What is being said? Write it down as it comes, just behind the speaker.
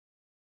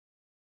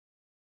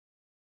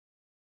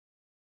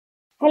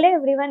Hello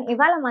everyone,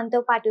 ఇవాళ మనతో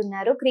పాటు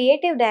ఉన్నారు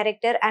creative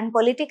director and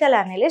political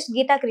analyst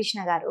Gita Krishna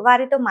గారు.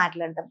 వారితో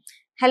మాట్లాడదాం.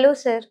 Hello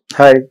sir.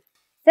 Hi.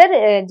 Sir,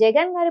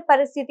 Jagan గారి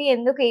పరిస్థితి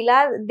ఎందుకు ఇలా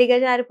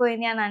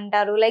దిగజారిపోయింది అని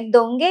అంటారు? లైక్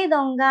దొంగే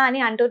దొంగ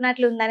అని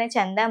అంటున్నట్లుందనే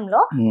చందంలో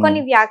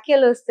కొన్ని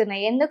వ్యాఖ్యలు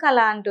వస్తున్నాయి. ఎందుకు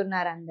అలా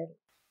అంటున్నారు అందరు?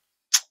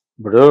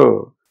 ఇప్పుడు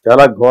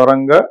చాలా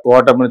ఘోరంగా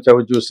ఓటమిని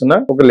చవి చూసిన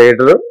ఒక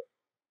లీడరు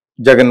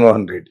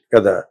జగన్మోహన్ రెడ్డి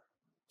కదా.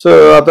 సో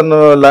అతను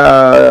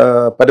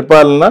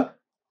పరిపాలన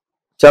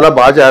చాలా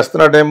బాగా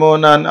చేస్తున్నాడేమో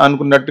అని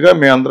అనుకున్నట్టుగా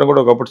మేమందరం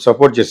కూడా ఒకప్పుడు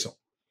సపోర్ట్ చేసాం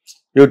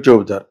యూట్యూబ్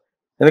ద్వారా.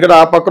 ఎందుకంటే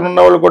ఆ పక్కన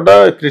ఉన్న వాళ్ళు కూడా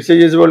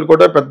క్రిటిసైజ్ వాళ్ళు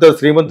కూడా పెద్ద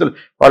శ్రీమంతులు,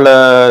 వాళ్ళ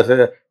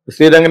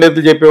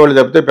శ్రీరంగనేతులు చెప్పేవాళ్ళు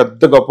చెప్తే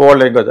పెద్ద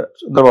గొప్పవాళ్ళు ఏం కదా.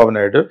 చంద్రబాబు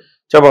నాయుడు,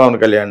 పవన్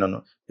కళ్యాణ్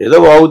ఏదో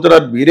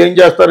వాగుతున్నారు, మీరేం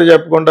చేస్తారో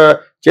చెప్పకుండా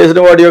చేసిన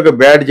వాడి యొక్క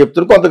బ్యాడ్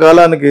చెప్తున్నారు.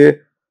 కొంతకాలానికి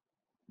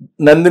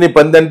నందిని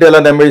పందంటే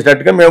ఎలా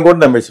నమ్మేసినట్టుగా మేము కూడా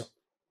నమ్మేసాం.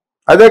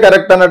 అదే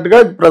కరెక్ట్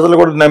అన్నట్టుగా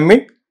ప్రజలు కూడా నమ్మి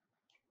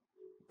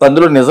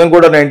అందులో నిజం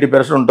కూడా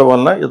 90% ఉండటం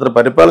వలన ఇతను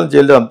పరిపాలన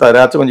చేయలేదు, అంతా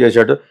అరాచకం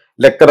చేశాడు.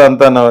 లెక్కర్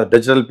అంతా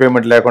డిజిటల్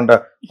పేమెంట్ లేకుండా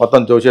మొత్తం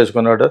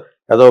తోసేసుకున్నాడు,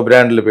 ఏదో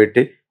బ్రాండ్లు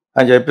పెట్టి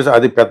అని చెప్పేసి.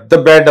 అది పెద్ద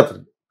బ్రాండ్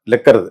అతను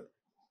లెక్కర్ది,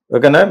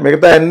 ఓకేనా.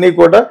 మిగతా అన్నీ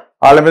కూడా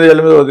వాళ్ళ మీద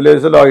వీళ్ళ మీద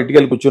వదిలేసి ఆ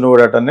ఇటుకెళ్ళి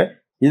కూర్చునేవాడటని.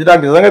 ఇది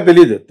నాకు నిజంగా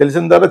తెలియదు.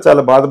 తెలిసిన తర్వాత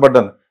చాలా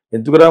బాధపడ్డాను.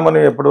 ఎందుకురా మనం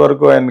ఎప్పటి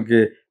వరకు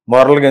ఆయనకి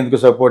మోరల్గా ఎందుకు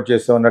సపోర్ట్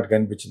చేస్తాం అన్నట్టు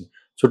కనిపించింది.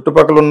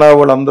 చుట్టుపక్కల ఉన్న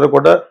వాళ్ళందరూ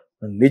కూడా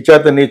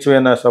నీచాత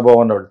నీచమైన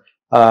స్వభావం ఉన్నవాళ్ళు.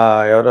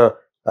 ఎవరో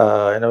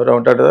ఆయన ఎవరో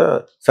ఉంటాడు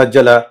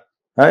సజ్జల,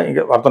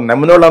 ఇంకా అతను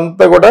నమ్మిన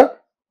వాళ్ళంతా కూడా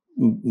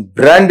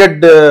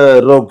బ్రాండెడ్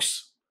రోగ్స్.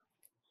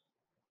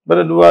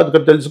 మరి నువ్వు అది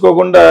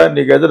తెలుసుకోకుండా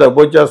నీకు ఏదో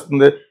డబ్బు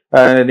వచ్చేస్తుంది,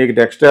 నీకు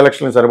నెక్స్ట్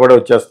ఎలక్షన్ సరిపడా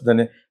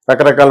వచ్చేస్తుందని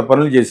రకరకాల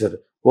పనులు చేశారు.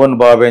 ఓన్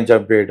బాబాయ్ని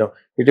చంపేయడం,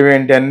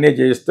 ఇటువంటి అన్నీ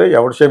చేస్తే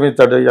ఎవడు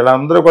క్షమిస్తాడు? ఇలా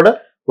అందరూ కూడా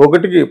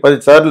 1కి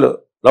 10 సార్లు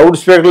లౌడ్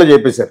స్పీకర్లో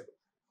చెప్పేశారు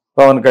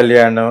పవన్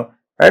కళ్యాణ్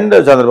అండ్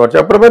చంద్రబాబు.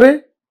 చెప్పరు మరి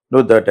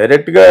నువ్వు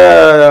డైరెక్ట్గా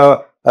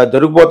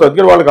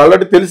దొరికిపోతుంది. వాళ్ళకి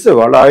ఆల్రెడీ తెలుసు,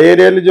 వాళ్ళు ఆ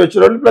ఏరియా నుంచి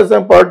వచ్చిన వాళ్ళు, ప్లస్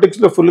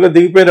పాలిటిక్స్లో ఫుల్గా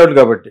దిగిపోయిన వాళ్ళు.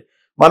 కాబట్టి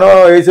మనం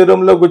ఏసీ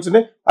రూమ్లో కూర్చుని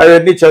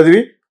అవన్నీ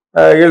చదివి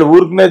వీళ్ళు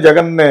ఊరికనే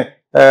జగన్ని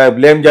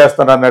బ్లేమ్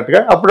చేస్తాను అన్నట్టుగా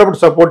అప్పుడప్పుడు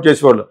సపోర్ట్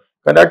చేసేవాళ్ళు.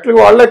 కానీ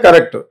యాక్చువల్గా వాళ్ళే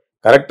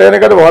కరెక్ట్ అయినా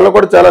కదా. వాళ్ళు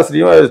కూడా చాలా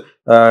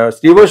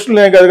శ్రీవర్షులు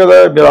ఏం కాదు కదా.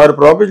 మీరు 6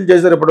 ప్రామిసులు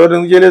చేశారు, ఇప్పటివరకు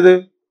ఎందుకు చేయలేదు?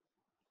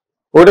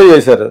 ఒకటే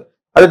చేశారు.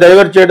 అది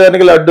డైవర్ట్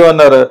చేయడానికి లడ్డు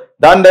అన్నారు,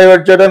 దాన్ని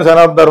డైవర్ట్ చేయడానికి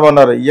సనాతన ధర్మం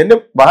అన్నారు. ఇవన్నీ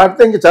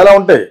భారత ఇంకా చాలా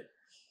ఉంటాయి.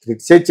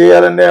 క్రిటిసైజ్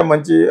చేయాలనే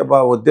మంచి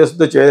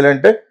ఉద్దేశంతో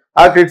చేయాలంటే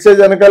ఆ క్రిటిసైజ్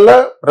వెనకల్లా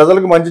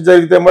ప్రజలకు మంచి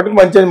జరిగితే మటుకు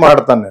మంచి అని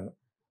మాట్లాడతాను నేను.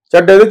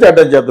 చెడ్డది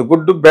చెడ్డని చెప్తాను.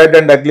 గుడ్ బ్యాడ్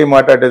అండ్ అగ్లీ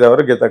మాట్లాడేది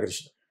ఎవరు?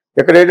 గీతాకృష్ణ.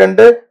 ఇక్కడ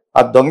ఏంటంటే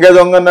ఆ దొంగ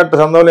అన్నట్టు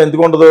సందర్భంలో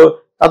ఎందుకు ఉండదు?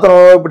 అతను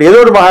ఇప్పుడు ఏదో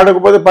ఒకటి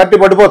మాట్లాడకపోతే పార్టీ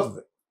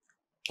పడిపోతుంది.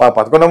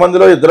 11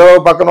 మందిలో 2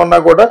 పక్కన ఉన్నా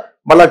కూడా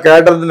మళ్ళీ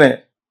క్యాడర్ని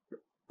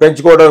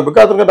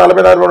పెంచుకోవడానికి అతనికి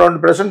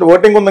 44%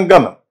 ఓటింగ్ ఉంది. ఇంకా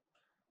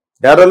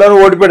డేరాలోనూ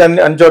ఓడిపోయాడు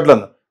అన్ని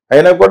చోట్లను.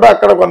 అయినా కూడా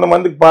అక్కడ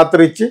కొంతమందికి పాత్ర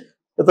ఇచ్చి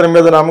ఇతని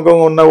మీద నమ్మకం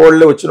ఉన్న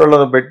వాళ్ళు వచ్చిన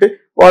వాళ్ళని పెట్టి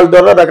వాళ్ళ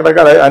ద్వారా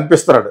రకరకాల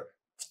అనిపిస్తున్నాడు.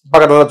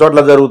 పక్కన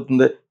చోట్ల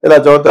జరుగుతుంది, ఇలా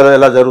చోట్ల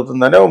ఇలా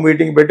జరుగుతుందని ఓ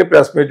మీటింగ్ పెట్టి,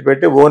 ప్రెస్ మీట్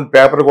పెట్టి, ఓన్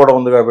పేపర్ కూడా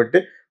ఉంది కాబట్టి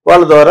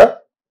వాళ్ళ ద్వారా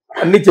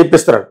అన్నీ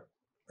చెప్పిస్తున్నాడు.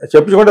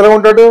 చెప్పించుకుంటే ఎలా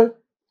ఉంటాడు?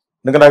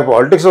 ఇంకా నాకు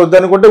పాలిటిక్స్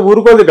వద్దనుకుంటే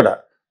ఊరుకోదు, ఇక్కడ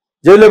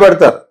జైల్లో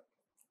పెడతారు.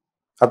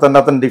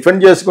 అతను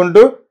డిఫెండ్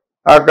చేసుకుంటూ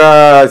అక్కడ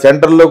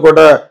సెంటర్లో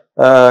కూడా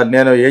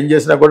నేను ఏం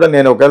చేసినా కూడా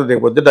నేను ఒకవేళ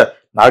రేపు పొద్దుట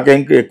నాకు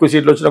ఎక్కువ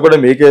సీట్లు వచ్చినా కూడా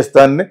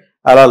మీకేస్తానని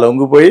అలా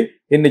లొంగిపోయి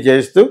ఇన్ని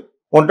చేస్తూ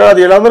ఉంటాడు. అది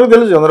వీళ్ళందరూ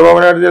తెలుసు, చంద్రబాబు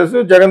నాయుడు తెలుసు,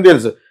 జగన్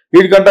తెలుసు.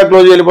 వీటికంటా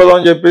క్లోజ్ వెళ్ళిపోదాం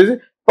అని చెప్పేసి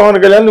పవన్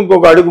కళ్యాణ్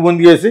ఇంకొక అడుగు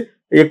ముందుకేసి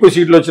ఎక్కువ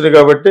సీట్లు వచ్చినాయి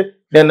కాబట్టి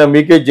నేను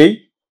మీకే జై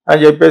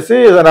అని చెప్పేసి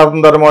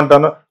సనాతన ధర్మం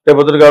అంటాను,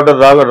 రేపొద్దు కాబట్టి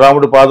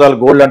రాముడు పాదాలు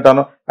గోల్డ్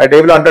అంటాను, ఆ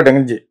టైంలో అంటాడు.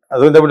 ఎంగంజీ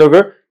అదేప్పుడు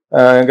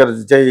ఇంకా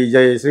జై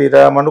జై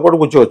శ్రీరామ్ అని కూడా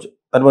కూర్చోవచ్చు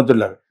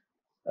హనుమంతుడిలాగా.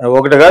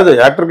 ఒకటి కాదు,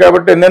 యాక్టర్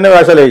కాబట్టి ఎన్నెన్నో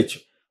వేషాలు వేయచ్చు.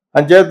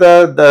 అంచేత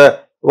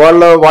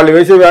వాళ్ళు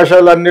వేసే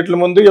వేషాలు అన్నిటి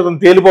ముందు ఇతను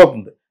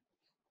తేలిపోతుంది.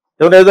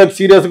 ఇతను ఏదో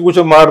సీరియస్గా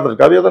కూర్చొని మాట్లాడతారు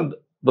కాదు. ఇతను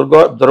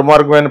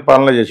దుర్మార్గమైన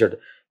పాలన చేశాడు.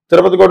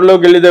 తిరుపతి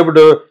కోటలోకి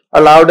వెళ్ళేటప్పుడు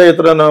వాళ్ళు ఆవిడ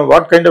ఇతను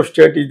what kind of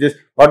state is this,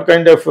 what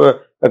kind of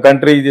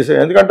country is this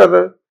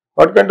ఎందుకంటారు?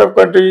 What kind of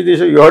country is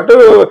this? You hot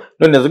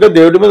నువ్వు నిజంగా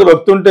దేవుడి మీద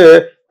భక్తి ఉంటే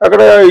అక్కడ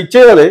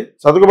ఇచ్చేయాలి,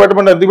 సతుకు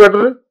పెట్టమని ఎందుకు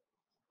పెట్టరు?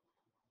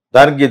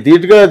 దానికి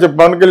ధీటుగా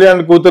పవన్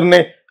కళ్యాణ్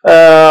కూతుర్ని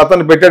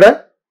అతను పెట్టాడా?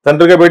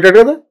 తండ్రిగా పెట్టాడు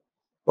కదా.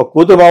 ఒక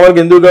కూతురు మామూలుగా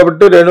ఎందుకు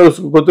కాబట్టి రేణు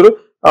కూతురు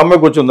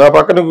అమ్మాయి కూర్చుంది, ఆ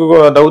పక్కన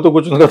నవ్వుతూ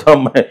కూర్చుంది కదా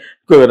అమ్మాయి.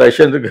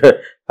 రష్యన్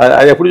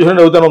అది ఎప్పుడు చూసినా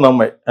నవ్వుతాను ఉంది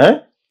అమ్మాయి.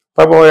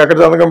 పాపం ఎక్కడ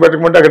సంతకం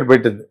పెట్టకమంటే అక్కడ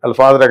పెట్టింది. వాళ్ళ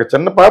ఫాదర్ అక్కడ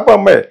చిన్న పాప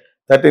అమ్మాయి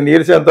 13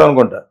 years ఎంత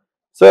అనుకుంటా.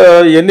 సో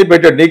ఇవన్నీ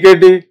పెట్టాడు.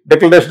 నీకేంటి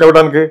డిక్లరేషన్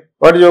ఇవ్వడానికి?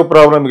 What is your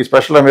problem? మీకు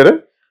స్పెషల్గా మీరు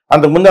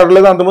అంతకుముందు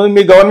అడగలేదు? అంతకుముందు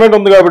మీ గవర్నమెంట్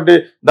ఉంది కాబట్టి,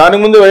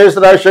 దానికి ముందు వైఎస్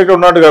రాజశేఖర్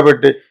ఉన్నాడు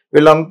కాబట్టి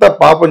వీళ్ళంతా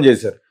పాపం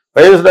చేశారు.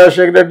 వైఎస్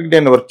రాజశేఖర్ రెడ్డికి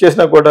నేను వర్క్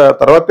చేసినా కూడా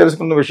తర్వాత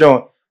తెలుసుకున్న విషయం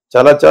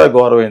చాలా చాలా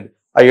గౌరవమైంది.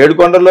 ఆ 7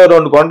 కొండల్లో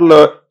 2 కొండలు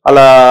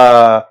అలా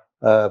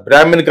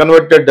బ్రాహ్మణ్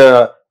కన్వర్టెడ్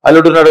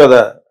అల్లుడు ఉన్నాడు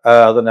కదా,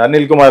 అతను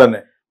అనిల్ కుమార్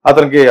అని,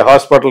 అతనికి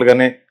హాస్పిటల్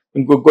కానీ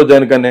ఇంకొక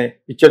దానికని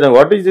ఇచ్చాడు.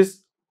 What is this?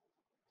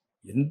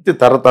 ఎంత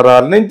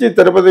తరతరాల నుంచి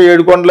తిరుపతి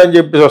 7 కొండలు అని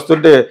చెప్పేసి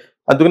వస్తుంటే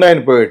అందుకనే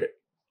ఆయన పోయాడు.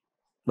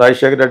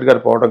 రాజశేఖర రెడ్డి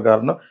గారు పోవడం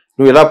కారణం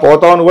నువ్వు ఇలా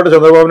పోతావని కూడా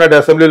చంద్రబాబు నాయుడు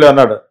అసెంబ్లీలో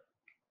అన్నాడు.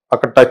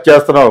 అక్కడ టచ్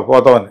చేస్తున్నావు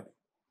పోతామని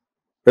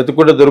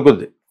వెతుక్కుంటే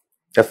దొరుకుద్ది.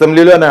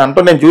 అసెంబ్లీలో అని అంటూ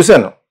నేను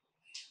చూశాను.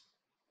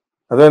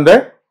 అదేంటే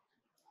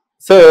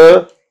సో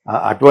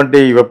అటువంటి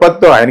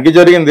విపత్తు ఆయనకి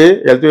జరిగింది.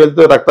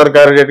 వెళ్తూ రక్తాలు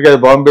కారేటట్టుగా అది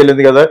బాంబు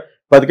వెళ్ళింది కదా,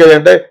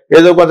 బతికేదంటే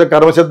ఏదో కొంచెం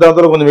కర్మ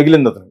సిద్ధాంతంలో కొంచెం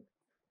మిగిలింది అతనికి.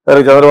 సరే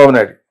చంద్రబాబు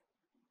నాయుడు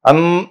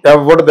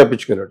ఎవడు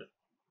తప్పించుకోలేడు.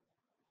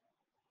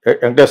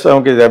 వెంకటేశ్వర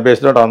స్వామికి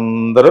దెబ్బేసినట్టు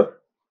అందరూ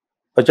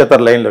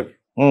వచ్చేస్తారు లైన్లోకి.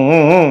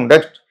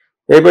 నెక్స్ట్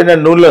అయిపోయింది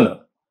నూనెలోను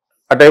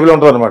ఆ టైప్లో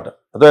ఉంటుంది అనమాట.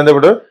 అర్థమైంది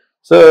ఇప్పుడు.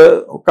 సో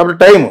కాబట్టి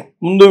టైం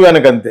ముందు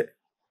వెనక అంతే.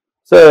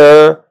 సో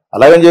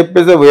అలాగని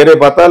చెప్పేసి వేరే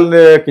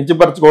మతాలని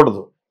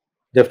కించపరచకూడదు.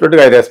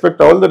 డెఫినెట్గా I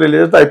respect all the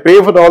religions, I pray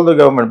for all the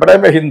government, but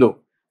I'm a Hindu.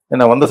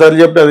 నేను 100 సార్లు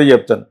చెప్తే అదే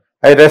చెప్తాను.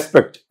 I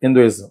respect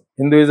Hinduism.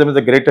 Hinduism is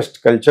the greatest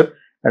culture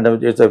and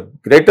it's the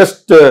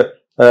greatest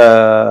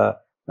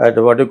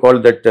what you call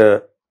that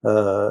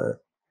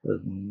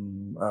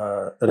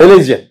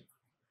religion.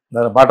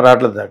 దాని మాట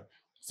రావట్లేదు. That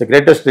it's the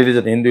greatest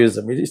religion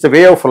Hinduism. It's the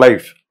way of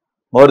life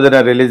more than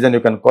a religion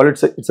you can call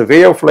it's way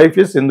of life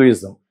is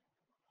Hinduism.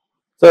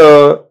 So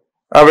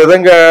ఆ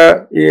విధంగా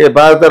ఈ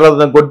భారత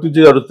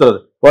గుర్తించి అడుగుతారు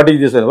what is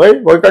this,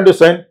 why can't you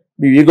sign,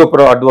 me ego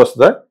అడ్డు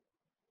వస్తుందా?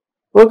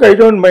 Okay, I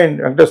don't mind.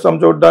 Venkateswara స్వామి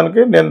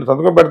చూడడానికి నేను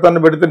సంతకం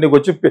పెడితే నీకు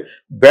వచ్చి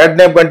బ్యాడ్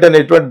నేమ్ కంటే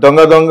ఎటువంటి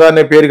దొంగ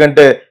అనే పేరు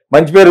కంటే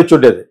మంచి పేరు వచ్చి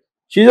ఉండేది.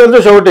 She also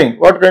shouting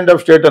what kind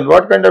of state and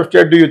what kind of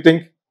state do you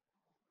think?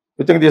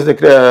 You think this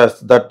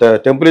that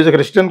temple is a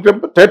Christian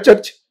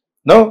church?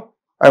 No,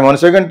 I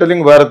once again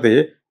telling Bharati,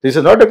 this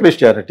is not a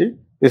Christianity,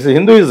 this is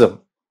Hinduism.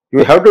 You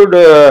have to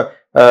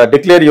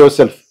declare your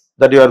self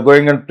that you are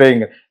going and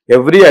praying.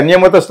 Every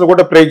అన్యమతస్తులు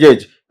కూడా ప్రే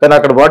చేయొచ్చు, కానీ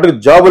అక్కడ వాటికి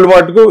జాబులు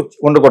మాటుకు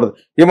ఉండకూడదు.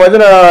 ఈ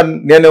మధ్యన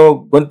నేను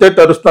గొంతెట్టి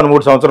అరుస్తాను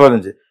 3 సంవత్సరాల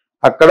నుంచి,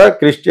 అక్కడ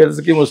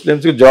క్రిస్టియన్స్కి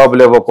ముస్లిమ్స్కి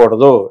జాబులు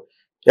ఇవ్వకూడదు,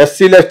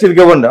 ఎస్సీలు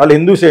ఎస్టీలకి ఇవ్వండి, వాళ్ళు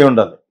హిందూస్ అయి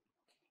ఉండాలి.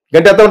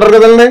 గంట ఎత్త ఉంటారు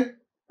కదండి,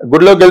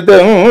 గుడిలోకి వెళ్తే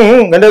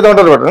గంట ఎత్త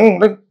ఉంటారు,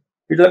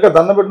 ఇట్లా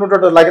దండం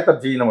పెట్టుకుంటాడు,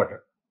 లాగేస్తారు చేయనమాట.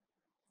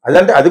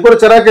 అదంటే అది కూడా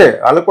చిరాకే,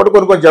 వాళ్ళకి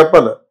కూడా కొన్ని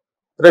చెప్పాలి.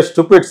 రే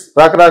స్టూపిడ్స్,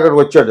 రాక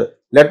వచ్చాడు,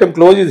 let him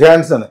close his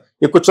hands అని.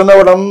 ఈ కూర్చున్న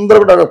వాళ్ళందరూ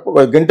కూడా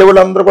గంటే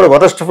వాళ్ళందరూ కూడా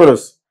వరస్ట్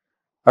ఫెలోస్.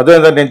 అదే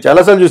నేను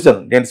చాలాసార్లు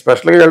చూశాను. నేను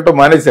స్పెషల్గా వెళ్ళటం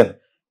మానేశాను.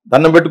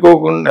 దండం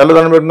పెట్టుకోకుండా ఎలా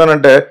దండం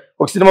పెట్టుకున్నానంటే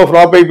ఒక సినిమా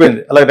ఫ్లాప్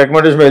అయిపోయింది, అలాగే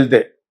రికమెండేషన్ వెళ్తే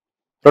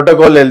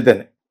ప్రోటోకాల్లో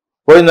వెళ్తేనే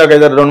పోయింది, నాకు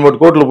 2-3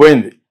 కోట్లు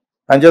పోయింది.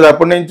 అంచేది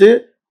అప్పటి నుంచి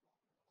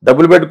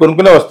డబ్బులు పెట్టి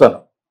కొనుక్కునే వస్తాను.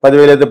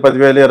 10,000 అయితే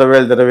 10,000, 20,000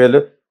 అయితే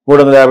 20,000,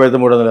 350 అయితే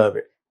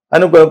 350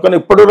 అని కొనుక్కొని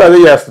ఇప్పుడు కూడా అదే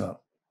చేస్తున్నాను.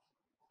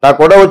 నాకు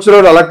కూడా వచ్చిన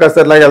వాళ్ళు అలా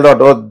కాస్త ఇలాగ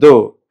వెళ్దాం, వద్దు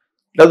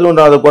లేదు నువ్వు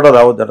నాది కూడా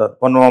రావద్దు అంటారు.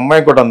 మొన్న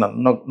అమ్మాయి కూడా అన్నాను,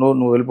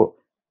 నువ్వు వెళ్ళిపో,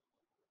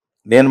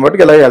 నేను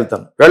మటుకు ఇలాగే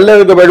వెళ్తాను,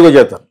 వెళ్ళలేదు బయటకు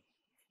వచ్చేస్తాను.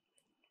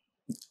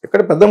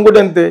 ఇక్కడ పెద్దమ్మ కూడా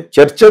అంతే,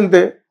 చర్చ్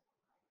అంతే,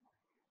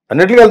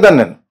 అన్నిటికీ వెళ్తాను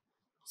నేను.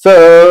 సో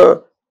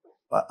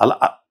అలా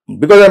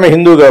బికాజ్ ఆమె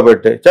హిందూ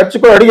కాబట్టి చర్చ్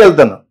కూడా అడిగి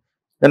వెళ్తాను.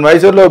 నేను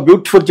మైసూర్లో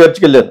బ్యూటిఫుల్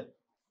చర్చ్కి వెళ్ళాను,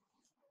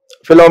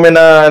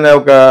 ఫిలోమినా అనే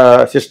ఒక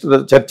సిస్టర్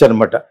చర్చ్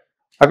అనమాట.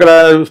 అక్కడ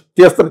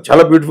తీస్తాను,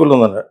 చాలా బ్యూటిఫుల్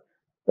ఉందన్న,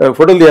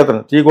 ఫోటోలు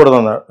తీస్తాను, తీయకూడదు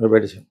అన్న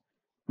పెట్టేసాను.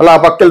 మళ్ళీ ఆ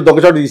పక్కకి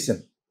దొంగచోట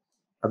తీసాను.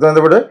 అర్థమైంది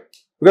ఇప్పుడు,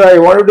 because I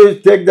want to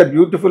take that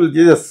beautiful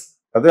Jesus.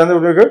 అర్థమైంది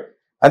ఇప్పుడు,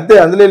 అంతే.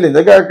 అందులో వెళ్ళింది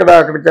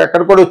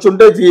అక్కడ కూడా వచ్చి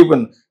ఉంటే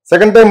తీయిపోయింది.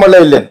 సెకండ్ టైం మళ్ళీ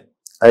వెళ్ళాను.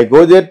 I go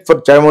there for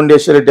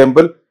Chamundeshwari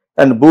temple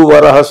and భూ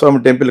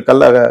వరాహస్వామి టెంపుల్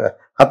కల్లా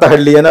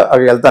హతహళ్ళి అని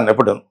అక్కడ వెళ్తాను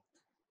ఎప్పుడు.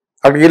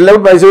 అక్కడికి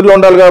వెళ్ళినప్పుడు మైసూరులో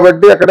ఉండాలి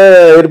కాబట్టి, అక్కడే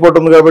ఎయిర్పోర్ట్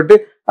ఉంది కాబట్టి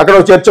అక్కడ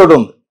ఒక చర్చ్ ఒకటి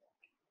ఉంది,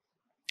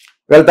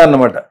 వెళ్తాను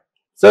అన్నమాట.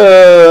 సో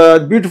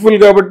బ్యూటిఫుల్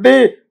కాబట్టి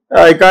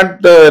I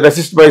can't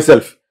resist my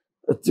self,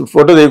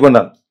 photo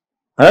తీయకున్నాను.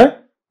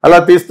 అలా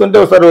తీస్తుంటే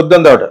ఒకసారి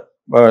వద్దంది ఆవిడ,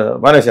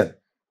 మానేశాను.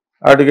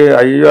 వాటికి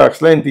అయ్యో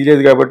అసలు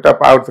తీయలేదు కాబట్టి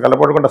ఆవిడ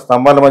కలపడకుండా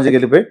స్తంభాల మధ్యకి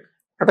వెళ్ళిపోయి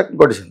అటక్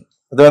కొట్టేసింది.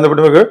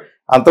 అర్థమైనప్పుడు మీకు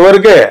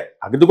అంతవరకే,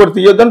 అది కూడా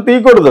తీయొద్దని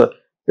తీయకూడదు.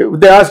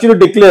 They ask you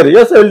declare,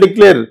 yes I will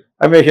declare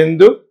I'm a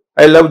Hindu,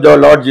 I love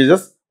lord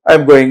Jesus,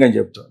 I'm going అని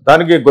చెప్తాను.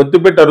 దానికి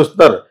గొంతు పెట్టి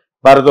అరుస్తారు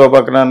భారత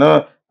పక్కనను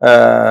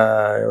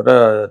ఎవరో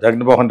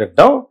Jaganmohan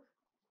Reddy.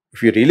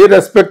 If you really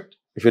respect,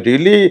 if you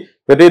really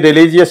very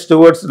religious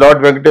towards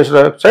lord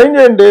Venkateswara, sign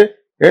చేయండి.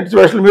 ఏంటి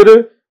స్పెషల్ మీరు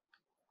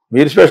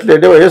స్పెషల్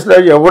ఏంటి? వైఎస్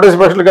రాజు ఎవడే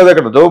స్పెషల్ కదా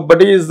అక్కడ. దో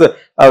but is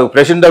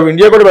president of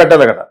India కూడా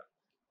పెట్టాలి అక్కడ,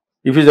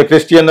 if is a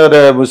Christian are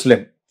Muslim.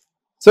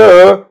 So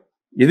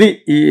ఇది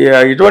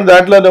ఇటువంటి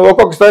దాంట్లో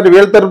ఒక్కొక్కసారి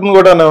వీళ్ళ తరపున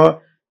కూడాను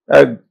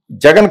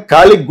జగన్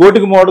ఖాళీ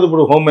గోటికి మోడదు.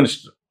 ఇప్పుడు హోమ్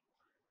మినిస్టర్,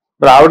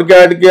 ఇప్పుడు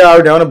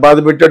ఆవిడ ఏమైనా బాధ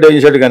పెట్టాడు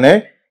చేశాడు, కానీ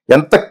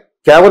ఎంత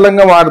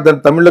కేవలంగా మాట్లాడతాడు.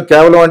 తమిళ్లో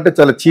కేవలం అంటే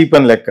చాలా చీప్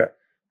అని లెక్క.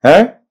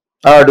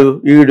 ఆడు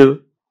ఈడు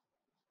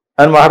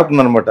అని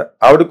మాట్లాడుతుంది అనమాట.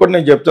 ఆవిడ కూడా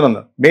నేను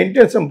చెప్తున్నాను,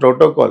 maintain some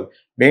protocol,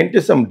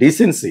 maintain some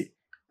decency.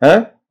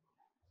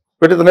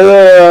 పెట్టుతున్నదో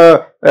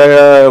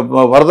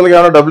వరదలుగా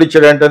ఏమైనా డబ్బులు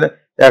ఇచ్చాడు అంటే,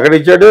 ఎక్కడ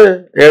ఇచ్చాడు,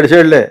 7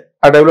 సైడ్లే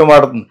ఆ టైంలో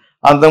మాట్లాడుతుంది.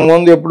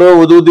 అంతకుముందు ఎప్పుడో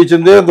ఉదు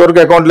ఇచ్చింది, ఇంతవరకు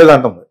అకౌంట్ లేదు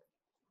అంటుంది.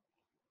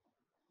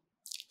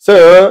 సో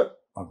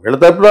వీళ్ళ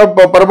తరపున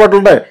పొరపాట్లు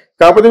ఉన్నాయి,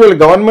 కాకపోతే వీళ్ళు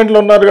గవర్నమెంట్లో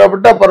ఉన్నారు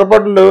కాబట్టి ఆ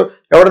పొరపాట్లు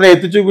ఎవరైనా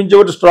ఎత్తి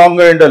చూపించేవారు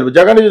స్ట్రాంగ్గా ఉండాలి.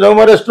 Jagan is no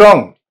more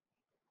strong,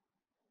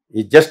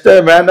 ఈ జస్ట్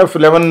మ్యాన్ ఆఫ్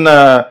 11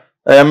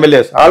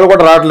 ఎమ్మెల్యేస్, వాళ్ళు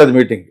కూడా రావట్లేదు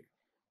మీటింగ్కి.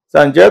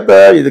 అంచేత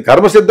ఇది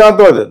కర్మ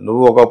సిద్ధాంతం. అది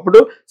నువ్వు ఒకప్పుడు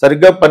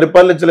సరిగ్గా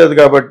పరిపాలించలేదు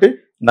కాబట్టి,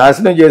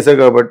 నాశనం చేసావు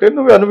కాబట్టి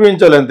నువ్వు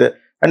అనుభవించాలి అంతే.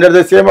 అండ్ అట్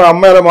ద సేమ్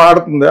అమ్మాయి అలా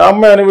మాడుతుంది, ఆ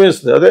అమ్మాయి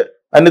అనుభవిస్తుంది. అదే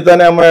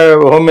అనితనే అమ్మాయి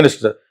home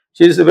minister,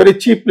 she is very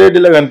cheap lady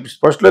లాగా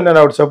అనిపిస్తుంది. ఫస్ట్లో నేను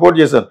ఆవిడ సపోర్ట్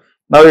చేశాను.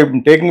 నా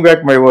టేకింగ్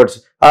బ్యాక్ మై వర్డ్స్.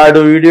 ఆడు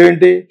వీడియో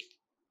ఏంటి,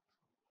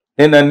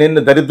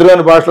 నిన్ను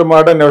దరిద్రమైన భాషలో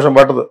మాట్లాడే నిమిషం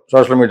పట్టదు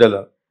సోషల్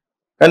మీడియాలో.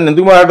 కానీ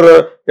ఎందుకు మాట్లాడరు,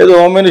 ఏదో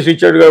హోమ్ మినిస్టర్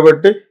ఇచ్చాడు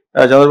కాబట్టి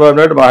చంద్రబాబు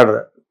నాయుడు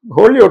మాట్లాడరు.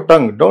 Hold your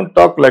tongue, don't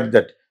talk like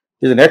that.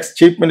 Is next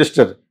chief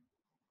minister.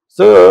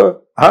 So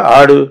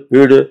ఆడు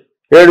వీడు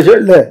ఏడు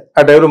చెడ్లే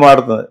ఆ టైంలో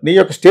మాడుతుంది. నీ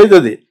యొక్క స్టేజ్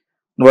అది.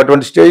 నువ్వు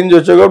అటువంటి స్టేజ్ నుంచి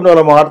వచ్చావు కాబట్టి నువ్వు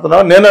అలా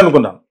మాడుతున్నావు నేను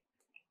అనుకున్నాను.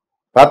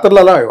 పాత్రలు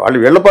అలా వాళ్ళు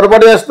వీళ్ళ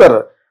పొరపాటు చేస్తారు.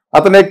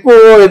 అతను ఎక్కువ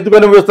ఎందుకు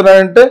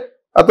అనిపిస్తున్నాడంటే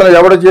అతను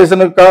ఎవడు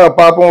చేసిన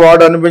పాపం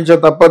వాడు అనిపించే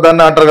తప్ప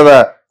దాన్ని అంటారు కదా,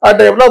 ఆ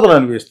టైంలో అతను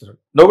అనిపిస్తున్నాడు.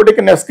 Nobody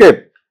can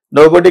escape,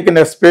 nobody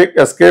can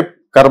escape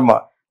కర్మ.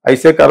 ఐ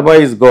సే కర్మ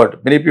is God.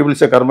 Many people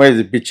say కర్మ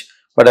is bitch,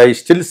 but I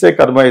still సే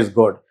కర్మ is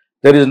God.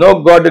 There is no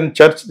God in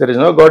church, there is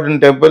no God in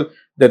temple,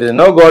 there is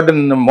no God in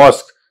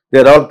mosque, they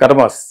are all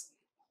karmas.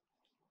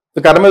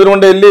 కర్మ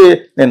ఎదురుకుంటే వెళ్ళి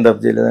నేను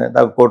తప్పు చేయలేదు,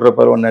 నాకు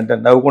 ₹1,00,00,000 అంటే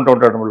నవ్వుకుంటూ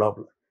ఉంటాడు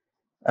లోపల.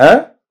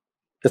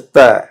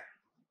 ఇస్తా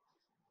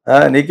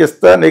నీకు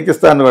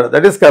ఇస్తా అన్నవాడు.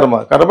 దట్ ఈస్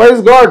కర్మ. కర్మ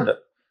is God.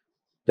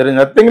 There is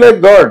nothing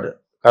like God.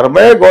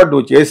 కర్మే గాడ్.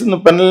 నువ్వు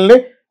చేసిన పనుల్ని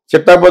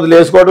చిట్టాపదులు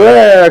వేసుకోవడమే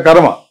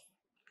కర్మ.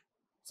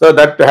 So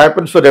that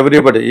happens for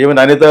everybody. Even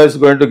Anitha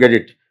is going to get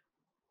it.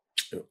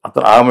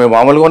 అతను ఆమె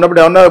మామూలుగా ఉన్నప్పుడు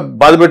ఏమన్నా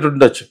బాధ పెట్టి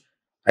ఉండొచ్చు,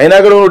 అయినా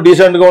కూడా నువ్వు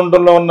డీసెంట్గా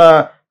ఉండటంలో ఉన్న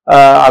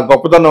ఆ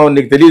గొప్పతనం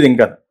నీకు తెలియదు.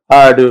 ఇంకా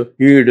ఆడు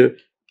ఈడు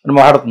అని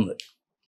మాట్లాడుతుంది.